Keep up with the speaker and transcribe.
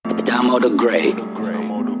Camo the Great.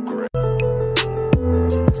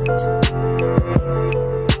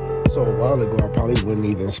 So a while ago, I probably wouldn't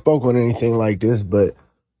even spoke on anything like this, but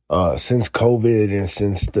since COVID and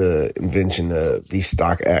since the invention of these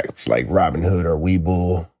stock apps like Robinhood or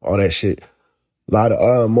Webull, all that shit, a lot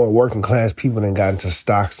of more working class people then got into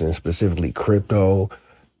stocks and specifically crypto.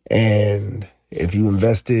 And if you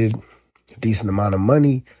invested a decent amount of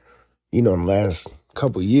money, in the last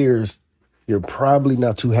couple of years, you're probably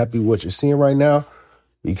not too happy with what you're seeing right now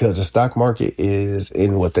because the stock market is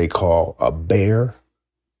in what they call a bear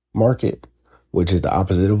market, which is the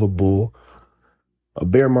opposite of a bull. A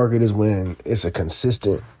bear market is when it's a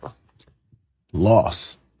consistent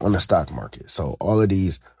loss on the stock market. So all of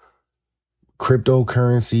these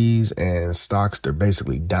cryptocurrencies and stocks, they're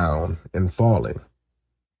basically down and falling.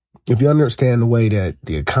 If you understand the way that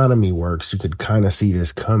the economy works, you could kind of see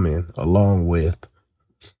this coming along with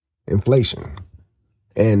inflation.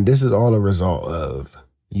 And this is all a result of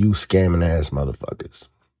you scamming ass motherfuckers.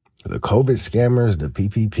 The COVID scammers, the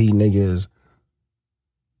PPP niggas,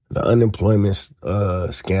 the unemployment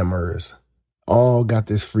scammers, all got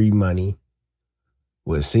this free money.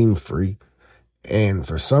 Well, it seemed free. And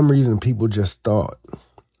for some reason, people just thought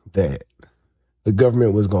that the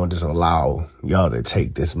government was going to just allow y'all to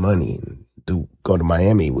take this money and go to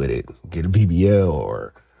Miami with it, get a BBL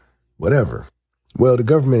or whatever. Well, the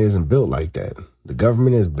government isn't built like that. The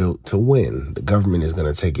government is built to win. The government is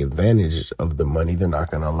going to take advantage of the money. They're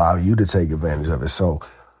not going to allow you to take advantage of it. So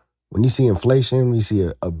when you see inflation, when you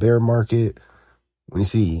see a bear market, when you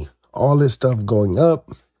see all this stuff going up,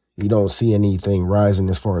 you don't see anything rising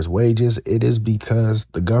as far as wages. It is because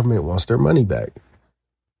the government wants their money back.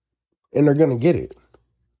 And they're going to get it.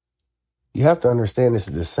 You have to understand this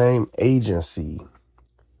is the same agency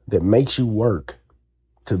that makes you work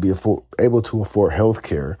to be able to afford health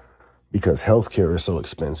care because health care is so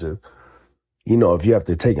expensive. If you have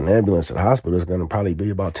to take an ambulance to the hospital, it's going to probably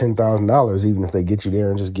be about $10,000, even if they get you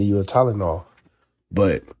there and just give you a Tylenol.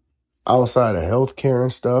 But outside of health care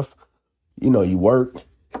and stuff, you work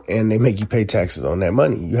and they make you pay taxes on that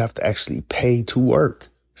money. You have to actually pay to work.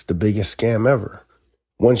 It's the biggest scam ever.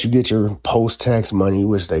 Once you get your post-tax money,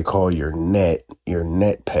 which they call your net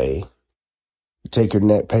pay, you take your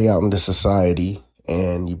net pay out into society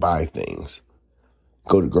and you buy things.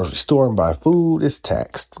 Go to the grocery store and buy food, it's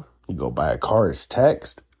taxed. You go buy a car, it's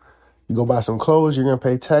taxed. You go buy some clothes, you're going to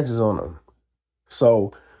pay taxes on them.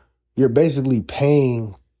 So you're basically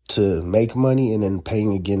paying to make money and then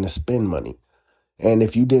paying again to spend money. And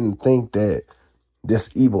if you didn't think that this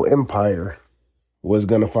evil empire was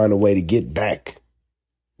going to find a way to get back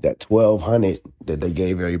that $1,200 that they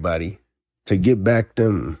gave everybody, to get back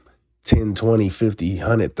them 10, 20, 50,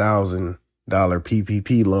 $100,000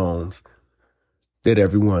 PPP loans that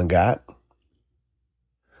everyone got,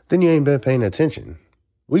 then you ain't been paying attention.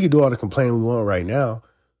 We could do all the complaining we want right now,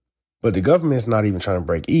 but the government's not even trying to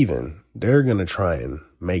break even. They're going to try and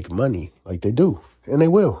make money like they do, and they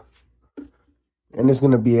will. And it's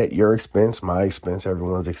going to be at your expense, my expense,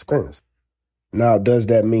 everyone's expense. Now, does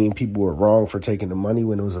that mean people were wrong for taking the money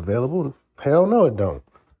when it was available? Hell no, it don't.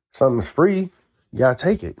 Something's free, you got to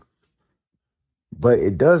take it. But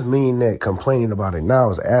it does mean that complaining about it now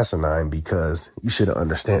is asinine because you should have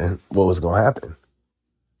understood what was going to happen.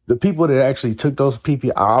 The people that actually took those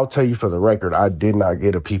PPP, I'll tell you for the record, I did not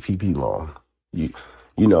get a PPP loan. You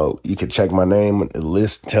could check my name. The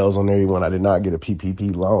list tells on everyone I did not get a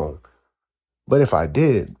PPP loan. But if I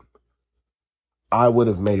did, I would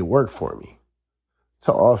have made it work for me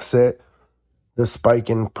to offset the spike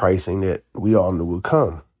in pricing that we all knew would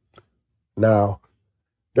come. Now,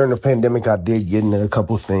 during the pandemic, I did get into a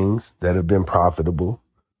couple things that have been profitable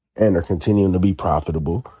and are continuing to be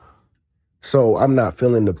profitable. So I'm not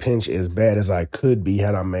feeling the pinch as bad as I could be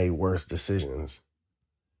had I made worse decisions.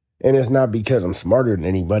 And it's not because I'm smarter than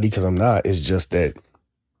anybody, because I'm not. It's just that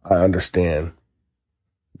I understand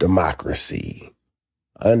democracy.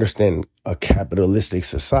 I understand a capitalistic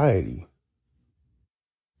society.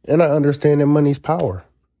 And I understand that money's power.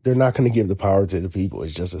 They're not going to give the power to the people.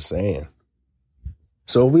 It's just a saying.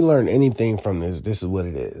 So if we learn anything from this, this is what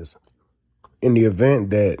it is. In the event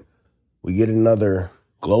that we get another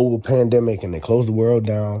global pandemic and they close the world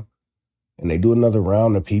down and they do another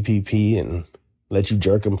round of PPP and let you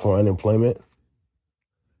jerk them for unemployment,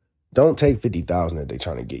 don't take 50,000 that they're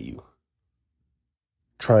trying to get you.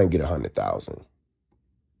 Try and get 100,000.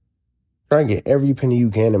 Try and get every penny you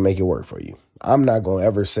can to make it work for you. I'm not going to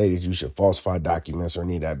ever say that you should falsify documents or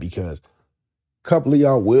any of that because a couple of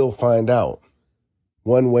y'all will find out.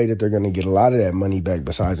 One way that they're going to get a lot of that money back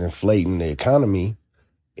besides inflating the economy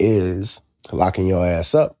is locking your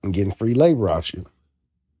ass up and getting free labor out you.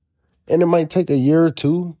 And it might take a year or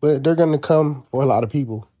two, but they're going to come for a lot of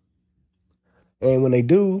people. And when they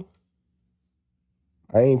do,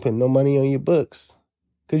 I ain't putting no money on your books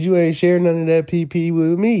because you ain't sharing none of that PP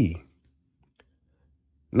with me.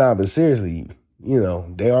 Nah, but seriously, they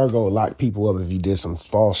are going to lock people up if you did some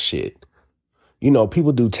false shit.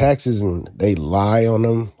 People do taxes and they lie on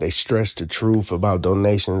them. They stretch the truth about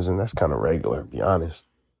donations, and that's kind of regular, to be honest.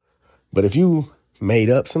 But if you made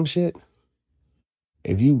up some shit,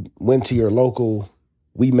 if you went to your local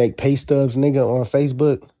We Make Pay Stubs nigga on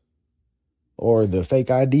Facebook or the fake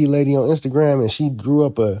ID lady on Instagram and she drew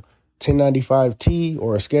up a 1095-T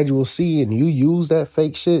or a Schedule C and you use that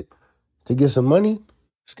fake shit to get some money,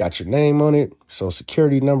 it's got your name on it, social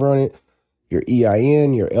security number on it, your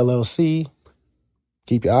EIN, your LLC.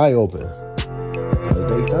 Keep your eye open because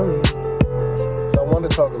they coming. So I want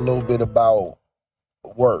to talk a little bit about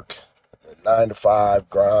work, 9-to-5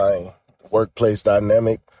 grind, workplace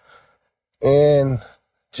dynamic, and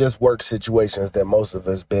just work situations that most of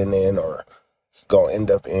us been in or gonna end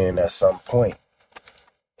up in at some point.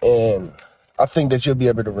 And I think that you'll be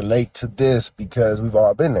able to relate to this because we've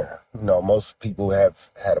all been there. Most people have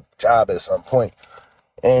had a job at some point,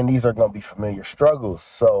 and these are gonna be familiar struggles.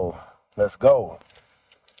 So let's go.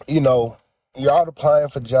 You're out applying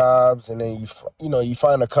for jobs, and then you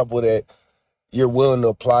find a couple that you're willing to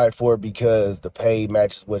apply for because the pay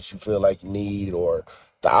matches what you feel like you need, or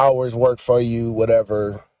the hours work for you,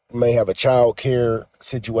 whatever. You may have a child care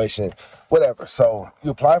situation, whatever. So you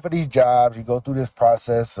apply for these jobs, you go through this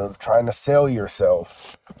process of trying to sell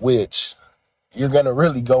yourself, which you're going to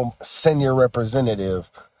really go send your representative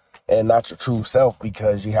and not your true self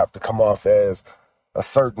because you have to come off as a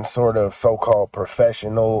certain sort of so-called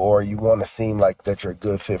professional, or you want to seem like that you're a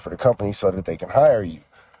good fit for the company so that they can hire you.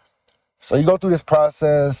 So you go through this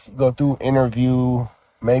process, you go through interview,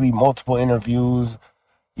 maybe multiple interviews.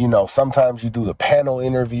 Sometimes you do the panel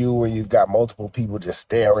interview where you've got multiple people just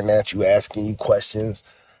staring at you, asking you questions.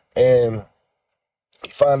 And you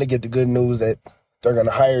finally get the good news that they're going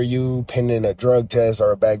to hire you pending a drug test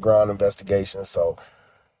or a background investigation. So,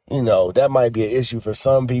 that might be an issue for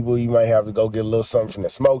some people. You might have to go get a little something from the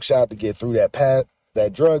smoke shop to get through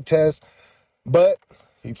that drug test. But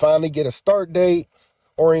you finally get a start date,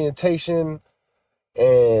 orientation,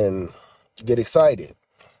 and you get excited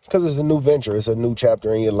because it's a new venture. It's a new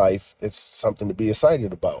chapter in your life. It's something to be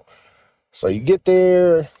excited about. So you get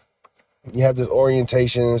there, you have this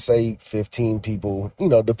orientation, say 15 people,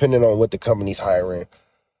 depending on what the company's hiring.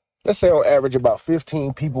 Let's say on average about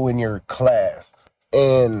 15 people in your class.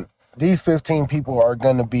 And these 15 people are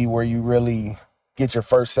going to be where you really get your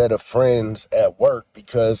first set of friends at work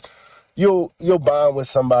because you'll bond with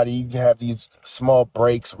somebody. You have these small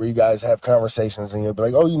breaks where you guys have conversations and you'll be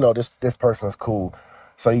like, oh, this person's cool.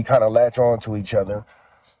 So you kind of latch on to each other.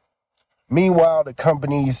 Meanwhile, the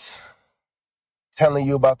company's telling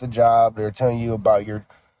you about the job. They're telling you about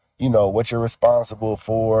what you're responsible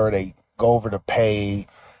for. They go over the pay.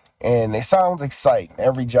 And it sounds exciting.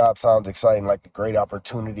 Every job sounds exciting, like a great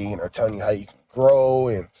opportunity. And they're telling you how you can grow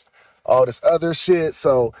and all this other shit.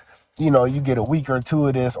 So, you get a week or two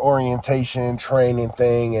of this orientation training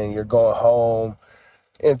thing and you're going home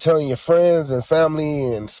and telling your friends and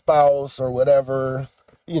family and spouse or whatever,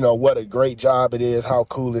 what a great job it is, how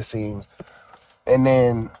cool it seems. And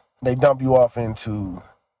then they dump you off into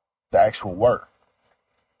the actual work.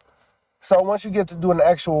 So once you get to doing the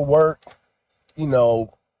actual work, you're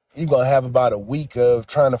going to have about a week of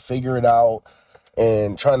trying to figure it out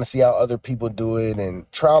and trying to see how other people do it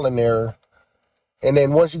and trial and error. And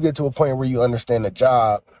then once you get to a point where you understand the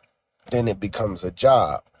job, then it becomes a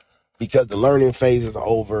job because the learning phase is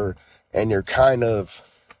over and you're kind of,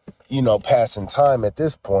 passing time at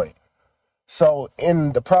this point. So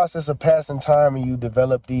in the process of passing time and you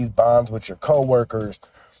develop these bonds with your coworkers,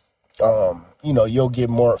 you'll get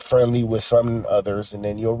more friendly with some others, and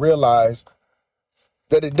then you'll realize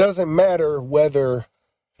that it doesn't matter whether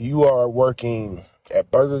you are working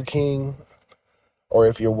at Burger King or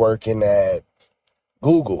if you're working at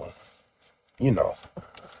Google.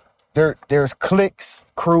 There's cliques,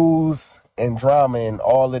 crews, and drama in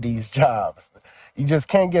all of these jobs. You just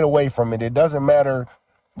can't get away from it. It doesn't matter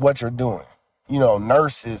what you're doing.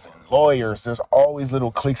 Nurses and lawyers, there's always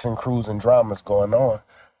little cliques and crews and dramas going on.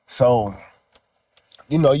 So,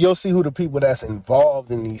 you'll see who the people that's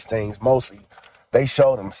involved in these things mostly, they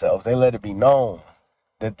show themselves. They let it be known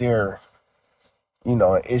that they're,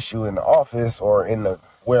 an issue in the office or in the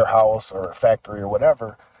warehouse or factory or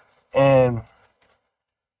whatever. And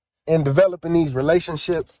in developing these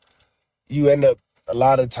relationships, you end up, a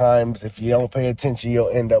lot of times, if you don't pay attention, you'll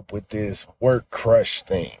end up with this work crush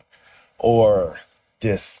thing. Or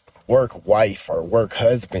this work wife or work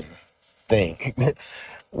husband thing,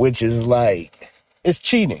 which is like, it's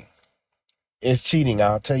cheating. It's cheating.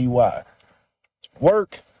 I'll tell you why.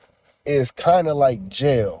 Work is kind of like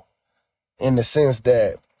jail in the sense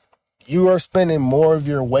that you are spending more of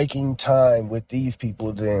your waking time with these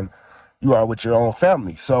people than you are with your own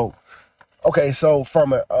family. So, okay, so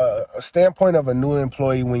from a standpoint of a new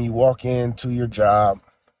employee, when you walk into your job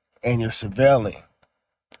and you're surveilling,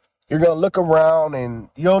 you're going to look around and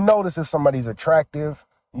you'll notice if somebody's attractive.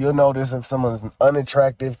 You'll notice if someone's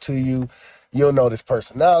unattractive to you. You'll notice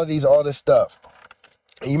personalities, all this stuff.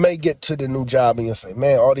 You may get to the new job and you'll say,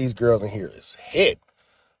 man, all these girls in here is hit.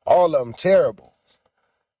 All of them terrible.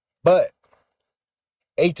 But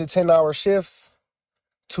 8 to 10 hour shifts,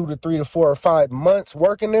 2 to 3 to 4 or 5 months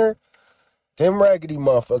working there, them raggedy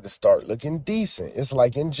motherfuckers start looking decent. It's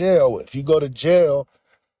like in jail. If you go to jail,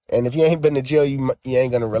 and if you ain't been to jail, you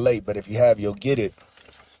ain't going to relate. But if you have, you'll get it.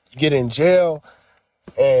 You get in jail,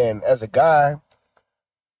 and as a guy,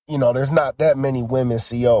 there's not that many women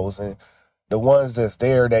COs. And the ones that's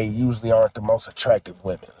there, they usually aren't the most attractive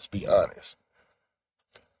women, let's be honest.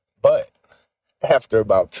 But after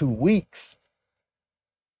about 2 weeks,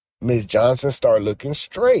 Ms. Johnson started looking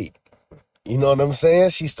straight. You know what I'm saying?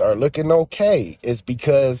 She started looking okay. It's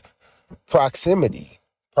because proximity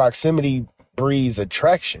breeds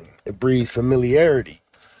attraction. It breeds familiarity.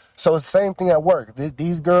 So it's the same thing at work.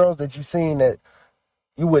 These girls that you've seen that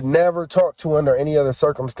you would never talk to under any other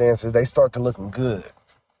circumstances, they start to looking good.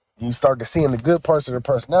 You start to seeing the good parts of their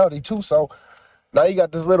personality too. So now you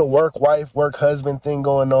got this little work wife, work husband thing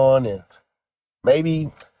going on, and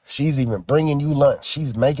maybe she's even bringing you lunch.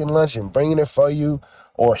 She's making lunch and bringing it for you,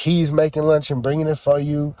 or he's making lunch and bringing it for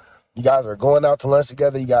you. You guys are going out to lunch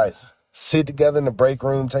together. You guys sit together in the break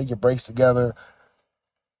room, take your breaks together.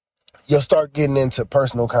 You'll start getting into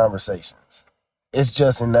personal conversations. It's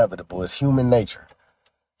just inevitable. It's human nature.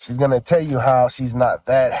 She's going to tell you how she's not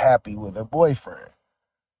that happy with her boyfriend,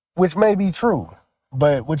 which may be true.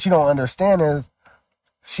 But what you don't understand is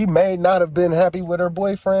she may not have been happy with her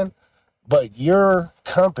boyfriend, but your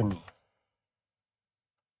company,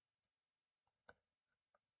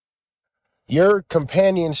 your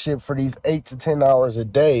companionship for these 8 to 10 hours a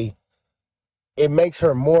day, it makes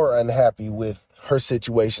her more unhappy with her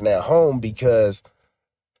situation at home because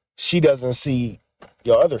she doesn't see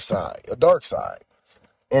your other side, your dark side.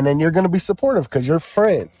 And then you're going to be supportive because you're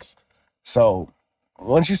friends. So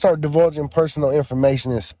once you start divulging personal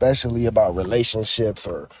information, especially about relationships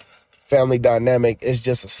or family dynamic, it's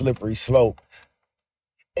just a slippery slope.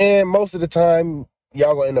 And most of the time,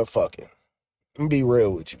 y'all going to end up fucking. I'm be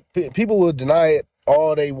real with you. People will deny it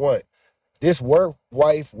all they want. This work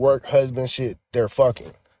wife, work husband shit, they're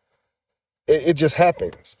fucking. It just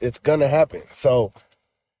happens. It's going to happen. So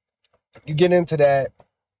you get into that,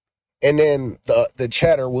 and then the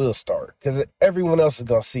chatter will start because everyone else is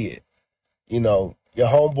going to see it. Your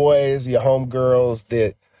homeboys, your homegirls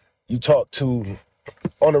that you talk to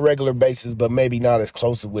on a regular basis, but maybe not as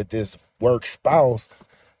close with this work spouse,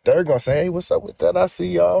 they're going to say, hey, what's up with that? I see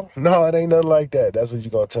y'all. No, it ain't nothing like that. That's what you're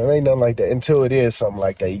going to tell them. It ain't nothing like that until it is something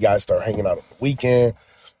like that. You guys start hanging out on the weekend,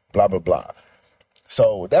 blah, blah, blah.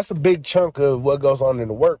 So that's a big chunk of what goes on in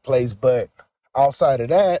the workplace. But outside of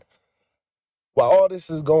that, while all this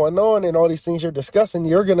is going on and all these things you're discussing,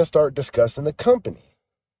 you're going to start discussing the company.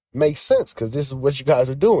 Makes sense because this is what you guys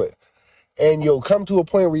are doing. And you'll come to a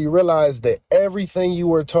point where you realize that everything you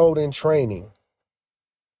were told in training,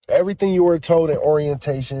 everything you were told in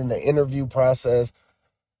orientation, the interview process,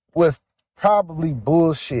 was probably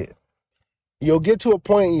bullshit. You'll get to a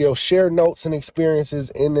point and you'll share notes and experiences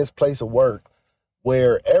in this place of work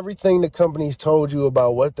where everything the company's told you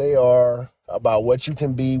about what they are, about what you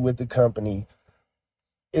can be with the company,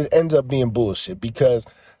 it ends up being bullshit. Because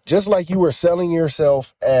just like you were selling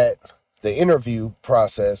yourself at the interview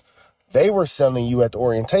process, they were selling you at the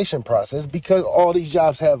orientation process because all these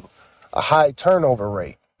jobs have a high turnover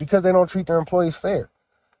rate because they don't treat their employees fair.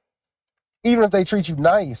 Even if they treat you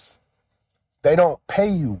nice, they don't pay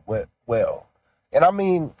you well. And I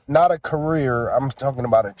mean, not a career, I'm talking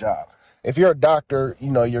about a job. If you're a doctor,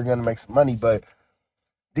 you're going to make some money, but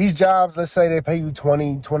these jobs, let's say they pay you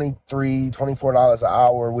 $20, $23, $24 an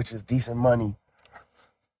hour, which is decent money.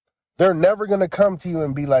 They're never going to come to you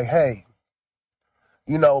and be like, hey,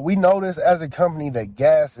 we notice as a company that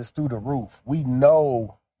gas is through the roof. We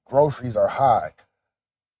know groceries are high.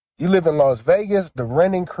 You live in Las Vegas, the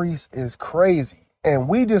rent increase is crazy. And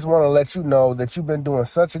we just want to let you know that you've been doing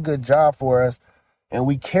such a good job for us and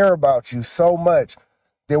we care about you so much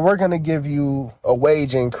that we're going to give you a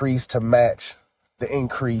wage increase to match the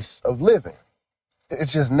increase of living.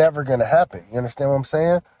 It's just never going to happen. You understand what I'm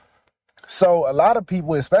saying? So a lot of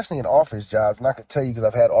people, especially in office jobs, and I can tell you because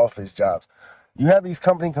I've had office jobs, you have these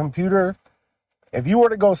company computers. If you were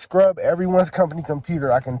to go scrub everyone's company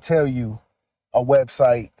computer, I can tell you a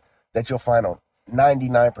website that you'll find on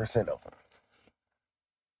 99% of them.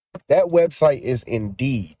 That website is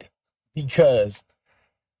Indeed, because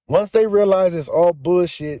once they realize it's all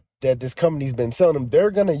bullshit that this company's been selling them,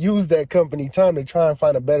 they're going to use that company time to try and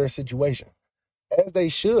find a better situation, as they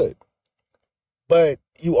should. But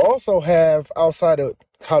you also have, outside of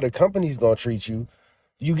how the company's going to treat you,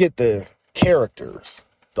 you get the characters,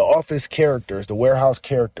 the office characters, the warehouse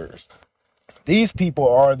characters. These people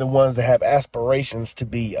are the ones that have aspirations to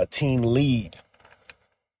be a team lead.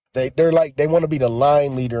 They're like, they want to be the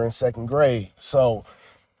line leader in second grade. So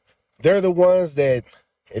they're the ones that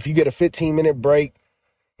if you get a 15-minute break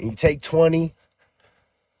and you take 20,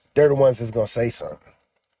 they're the ones that's going to say something.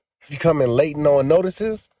 If you come in late and no one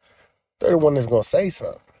notices, they're the one that's going to say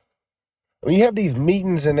something. When you have these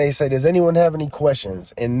meetings and they say, does anyone have any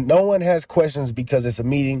questions? And no one has questions because it's a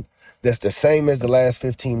meeting that's the same as the last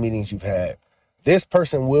 15 meetings you've had. This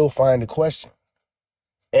person will find a question.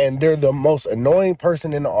 And they're the most annoying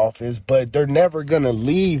person in the office, but they're never going to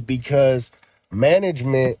leave because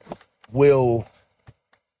management will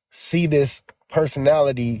see this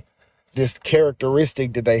personality, this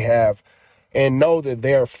characteristic that they have, and know that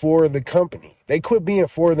they're for the company. They quit being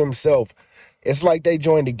for themselves. It's like they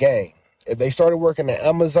joined a gang. If they started working at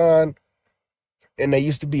Amazon and they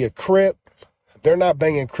used to be a Crip, they're not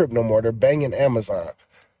banging Crip no more. They're banging Amazon.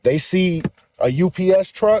 They see a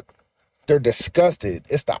UPS truck, they're disgusted.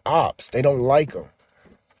 It's the ops. They don't like them.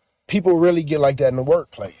 People really get like that in the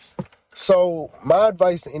workplace. So my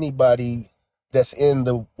advice to anybody that's in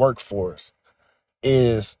the workforce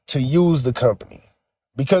is to use the company,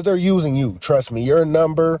 because they're using you. Trust me, you're a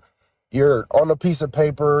number. You're on a piece of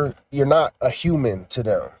paper. You're not a human to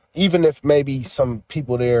them. Even if maybe some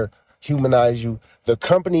people there humanize you, the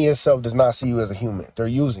company itself does not see you as a human. They're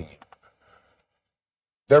using you.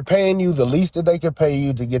 They're paying you the least that they can pay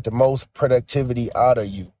you to get the most productivity out of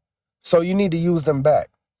you. So you need to use them back.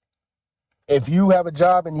 If you have a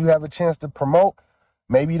job and you have a chance to promote,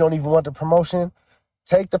 maybe you don't even want the promotion,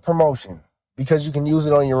 take the promotion because you can use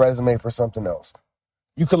it on your resume for something else.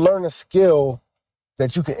 You can learn a skill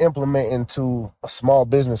that you can implement into a small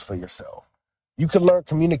business for yourself. You can learn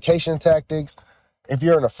communication tactics. If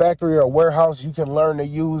you're in a factory or a warehouse, you can learn to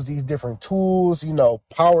use these different tools,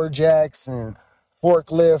 power jacks and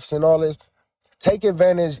forklifts and all this. Take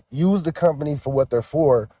advantage, use the company for what they're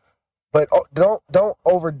for, but don't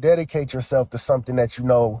over dedicate yourself to something that you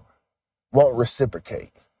know won't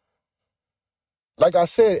reciprocate. Like I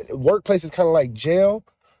said, workplace is kind of like jail.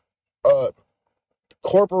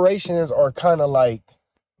 Corporations are kind of like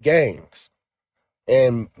gangs,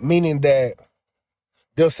 and meaning that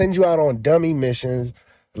they'll send you out on dummy missions,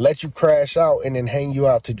 let you crash out, and then hang you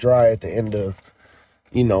out to dry at the end of,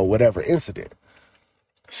 whatever incident.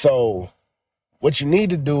 So what you need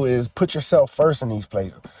to do is put yourself first in these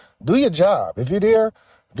places. Do your job. If you're there,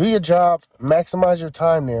 do your job, maximize your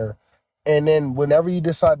time there. And then whenever you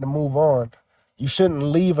decide to move on, you shouldn't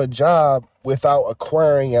leave a job without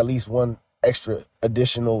acquiring at least one extra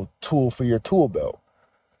additional tool for your tool belt.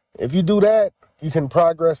 If you do that, you can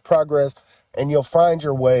progress, and you'll find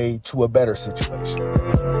your way to a better situation.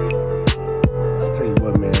 I'll tell you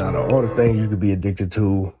what, man, out of all the things you could be addicted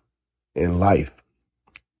to in life,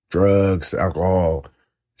 drugs, alcohol,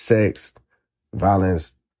 sex,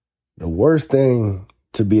 violence, the worst thing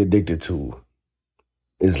to be addicted to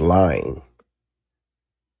is lying.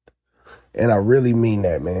 And I really mean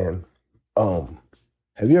that, man.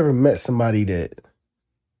 Have you ever met somebody that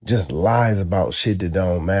just lies about shit that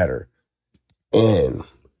don't matter? And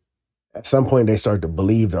at some point they start to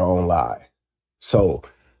believe their own lie. So,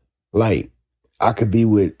 like, I could be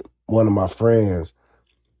with one of my friends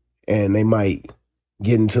and they might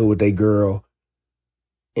get into it with their girl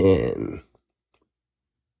and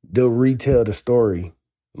they'll retell the story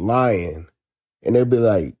lying, and they'll be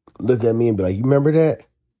like, look at me and be like, you remember that?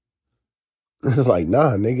 It's like,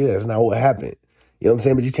 nah, nigga, that's not what happened. You know what I'm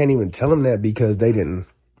saying? But you can't even tell them that because they didn't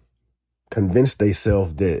convince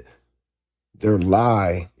themselves that their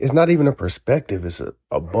lie is not even a perspective. It's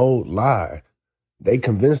a bold lie. They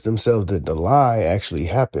convinced themselves that the lie actually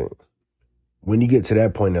happened. When you get to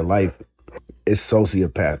that point in life, it's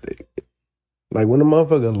sociopathic. Like when a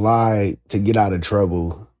motherfucker lie to get out of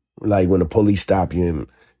trouble, like when the police stop you and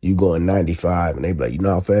you going 95 and they be like, you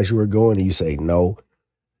know how fast you were going? And you say no.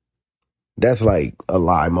 That's like a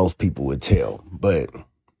lie most people would tell. But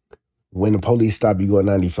when the police stop you going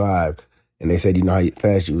 95 and they said, you know how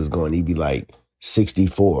fast you was going, you'd be like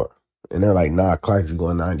 64. And they're like, nah, Clark's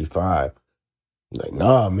going 95. You're like,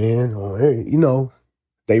 nah, man. Oh, hey,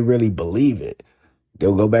 they really believe it.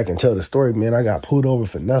 They'll go back and tell the story, man, I got pulled over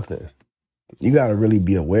for nothing. You got to really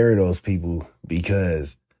be aware of those people,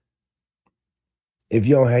 because if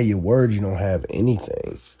you don't have your word, you don't have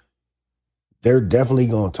anything. They're definitely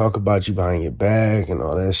going to talk about you behind your back and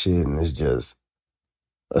all that shit. And it's just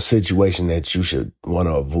a situation that you should want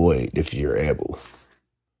to avoid if you're able.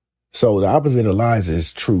 So the opposite of lies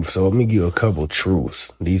is truth. So let me give you a couple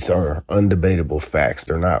truths. These are undebatable facts.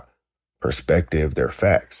 They're not perspective, they're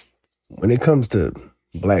facts. When it comes to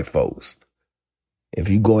black folks, if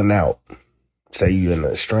you going out, say you're in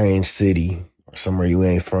a strange city or somewhere you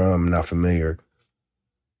ain't from, not familiar,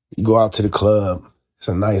 you go out to the club, it's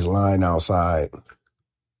a nice line outside,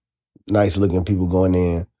 nice looking people going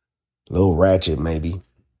in, a little ratchet maybe,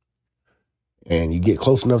 and you get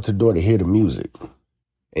close enough to the door to hear the music,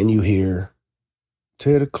 and you hear,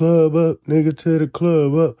 tear the club up, nigga, tear the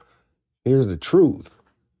club up. Here's the truth.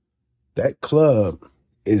 That club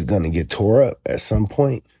is going to get tore up at some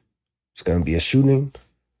point. It's going to be a shooting.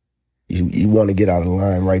 You want to get out of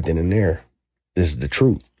line right then and there. This is the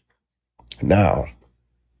truth. Now,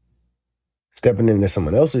 stepping into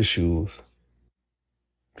someone else's shoes,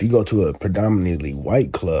 if you go to a predominantly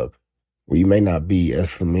white club where you may not be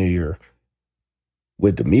as familiar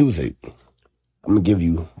with the music, I'm going to give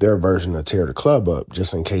you their version of Tear the Club Up.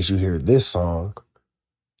 Just in case you hear this song,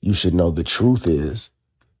 you should know the truth is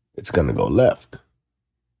it's going to go left.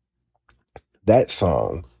 That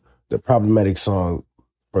song, the problematic song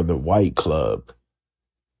for the white club,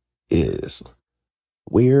 is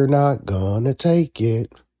We're Not Gonna Take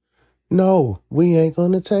It. No, we ain't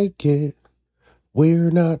gonna take it.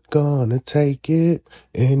 We're not gonna take it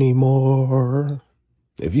anymore.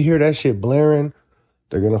 If you hear that shit blaring,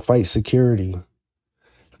 they're gonna fight security.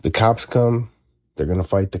 If the cops come, they're gonna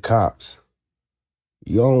fight the cops.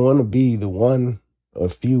 You don't want to be the one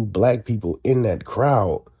of few black people in that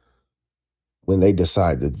crowd when they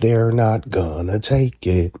decide that they're not gonna take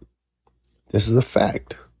it. This is a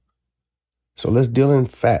fact. So let's deal in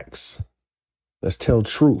facts. Let's tell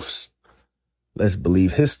truths. Let's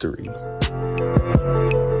believe history.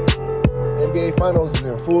 NBA Finals is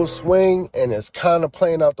in full swing, and it's kind of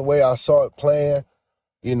playing out the way I saw it playing.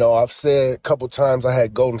 I've said a couple times I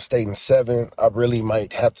had Golden State in 7. I really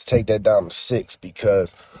might have to take that down to 6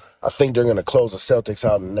 because I think they're going to close the Celtics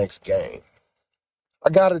out in the next game. I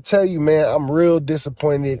got to tell you, man, I'm real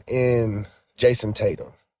disappointed in Jason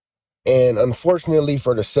Tatum. And unfortunately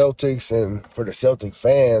for the Celtics and for the Celtic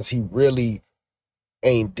fans, he really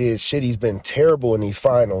ain't did shit. He's been terrible in these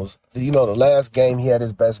finals. The last game he had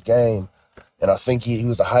his best game, and I think he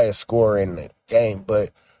was the highest scorer in the game. But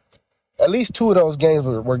at least 2 of those games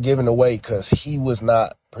were given away because he was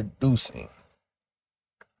not producing.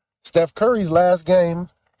 Steph Curry's last game,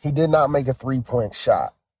 he did not make a 3-point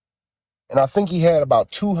shot. And I think he had about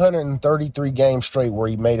 233 games straight where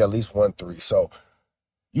he made at least 1 3. So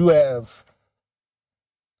you have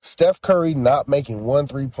Steph Curry not making 1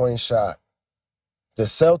 3-point shot. The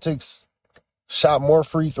Celtics shot more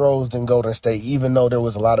free throws than Golden State, even though there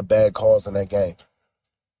was a lot of bad calls in that game.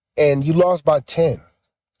 And you lost by 10.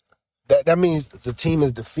 That means the team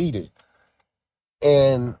is defeated.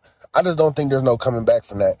 And I just don't think there's no coming back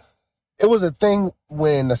from that. It was a thing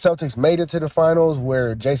when the Celtics made it to the finals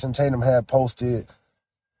where Jason Tatum had posted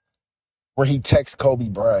where he texted Kobe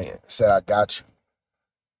Bryant, said, I got you.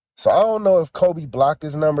 So I don't know if Kobe blocked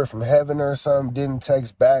his number from heaven or something, didn't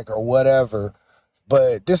text back or whatever,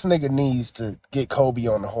 but this nigga needs to get Kobe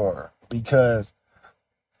on the horn because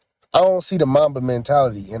I don't see the Mamba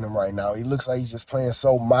mentality in him right now. He looks like he's just playing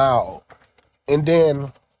so mild. And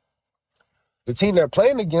then the team they're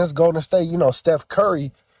playing against, Golden State, Steph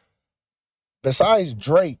Curry, besides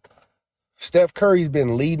Drake, Steph Curry's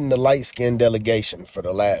been leading the light-skinned delegation for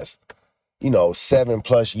the last,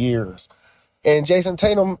 7+ years. And Jason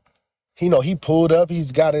Tatum, he pulled up.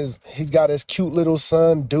 He's got his cute little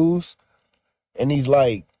son, Deuce, and he's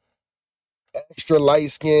like extra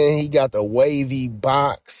light-skinned. He got the wavy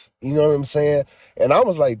box. You know what I'm saying? And I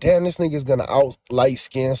was like, damn, this nigga's going to out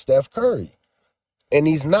light-skin Steph Curry. And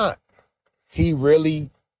he's not. He really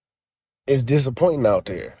is disappointing out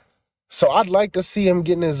there. So I'd like to see him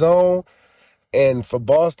get in his zone and for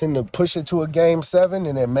Boston to push it to a Game 7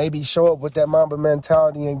 and then maybe show up with that Mamba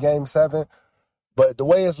mentality in Game 7. But the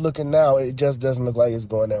way it's looking now, it just doesn't look like it's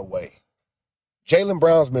going that way. Jaylen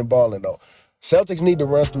Brown's been balling, though. Celtics need to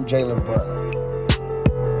run through Jaylen Brown.